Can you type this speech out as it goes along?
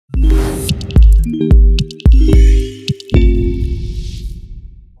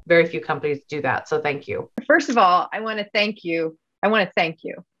Very few companies do that. So thank you. First of all, I want to thank you.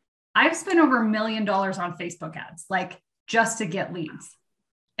 I've spent over $1 million on Facebook ads, like just to get leads.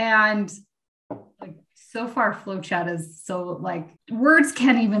 And like so far, FlowChat is so like words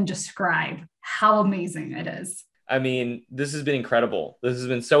can't even describe how amazing it is. I mean, this has been incredible. This has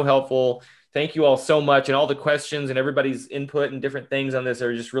been so helpful. Thank you all so much. And all the questions and everybody's input and different things on this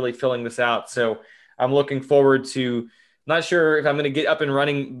are just really filling this out. So I'm looking forward to, not sure if I'm going to get up and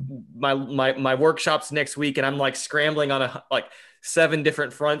running my workshops next week. And I'm like scrambling on like 7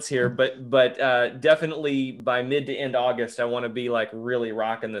 different fronts here, but definitely by mid to end August, I want to be like really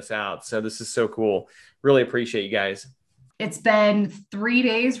rocking this out. So this is so cool. Really appreciate you guys. It's been 3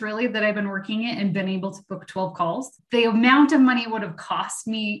 days really that I've been working it and been able to book 12 calls. The amount of money it would have cost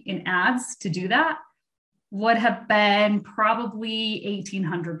me in ads to do that would have been probably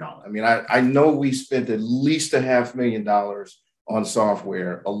 $1,800. I mean, I know we spent at least $500,000 on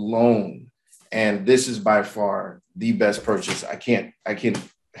software alone. And this is by far the best purchase. I can't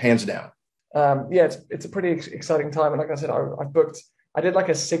hands down. Yeah, it's a pretty exciting time. And like I said, I did like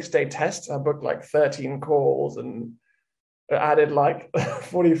a 6-day test. I booked like 13 calls and added like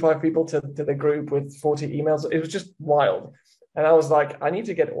 45 people to the group with 40 emails. It was just wild. And I was like, I need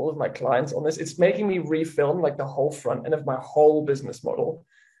to get all of my clients on this. It's making me refilm like the whole front end of my whole business model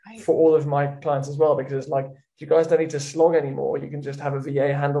for all of my clients as well, because it's like, you guys don't need to slog anymore. You can just have a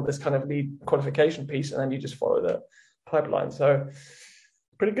VA handle this kind of lead qualification piece, and then you just follow the pipeline. So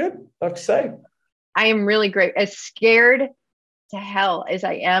pretty good, I have to say. I am really great. As scared to hell as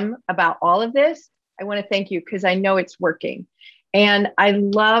I am about all of this, I want to thank you because I know it's working. And I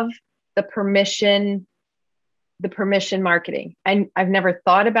love the permission marketing. I've never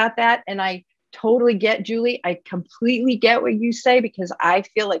thought about that. And I totally get, Julie, I completely get what you say, because I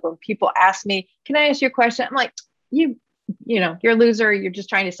feel like when people ask me, can I ask you a question? I'm like, you know, you're a loser. You're just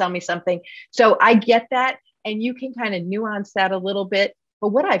trying to sell me something. So I get that. And you can kind of nuance that a little bit. But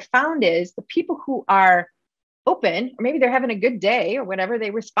what I found is the people who are open, or maybe they're having a good day or whatever,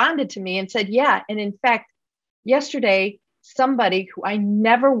 they responded to me and said, yeah. And in fact, yesterday, somebody who I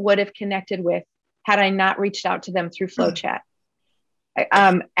never would have connected with had I not reached out to them through FlowChat,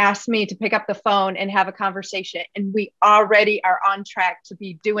 asked me to pick up the phone and have a conversation. And we already are on track to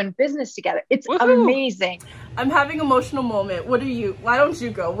be doing business together. It's amazing. I'm having an emotional moment. Why don't you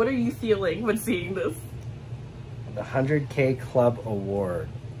go? What are you feeling when seeing this? The 100K Club Award.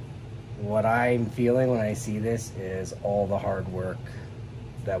 What I'm feeling when I see this is all the hard work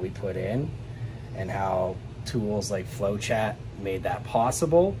that we put in and how tools like FlowChat made that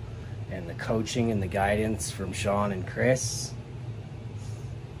possible, and the coaching and the guidance from Sean and Chris.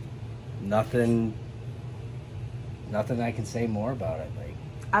 Nothing I can say more about it. Like,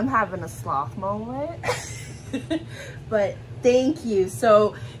 I'm having a sloth moment. But thank you.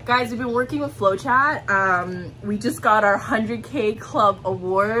 So guys, we've been working with FlowChat. We just got our 100K Club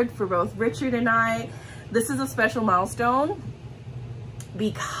Award for both Richard and I. This is a special milestone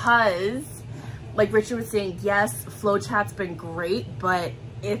because, like Richard was saying, yes, FlowChat's been great, but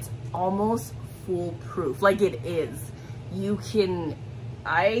it's almost foolproof. Like, it is. You can,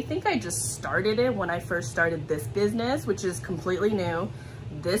 I think I just started it when I first started this business, which is completely new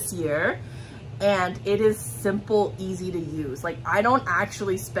this year. And it is simple, easy to use. Like, I don't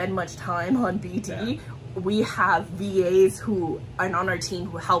actually spend much time on BT. Yeah. We have VAs who are on our team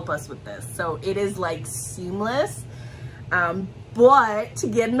who help us with this. So it is like seamless. But to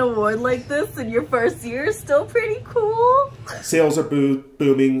get an award like this in your first year is still pretty cool. Sales are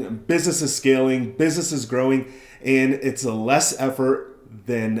booming, business is scaling, business is growing, and it's a less effort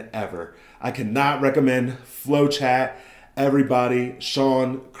than ever. I cannot recommend FlowChat, everybody,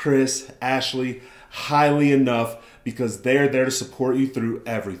 Sean, Chris, Ashley, highly enough, because they're there to support you through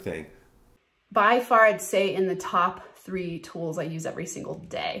everything. By far, I'd say in the top 3 tools I use every single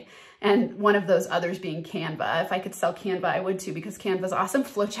day. And one of those others being Canva. If I could sell Canva, I would too, because Canva is awesome.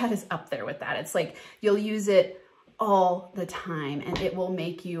 FlowChat is up there with that. It's like, you'll use it all the time and it will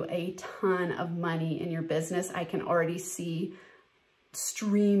make you a ton of money in your business. I can already see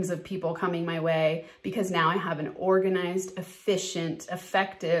streams of people coming my way because now I have an organized, efficient,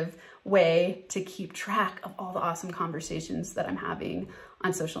 effective way to keep track of all the awesome conversations that I'm having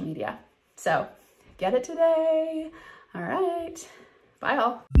on social media. So get it today. All right. Bye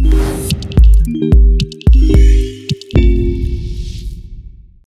all.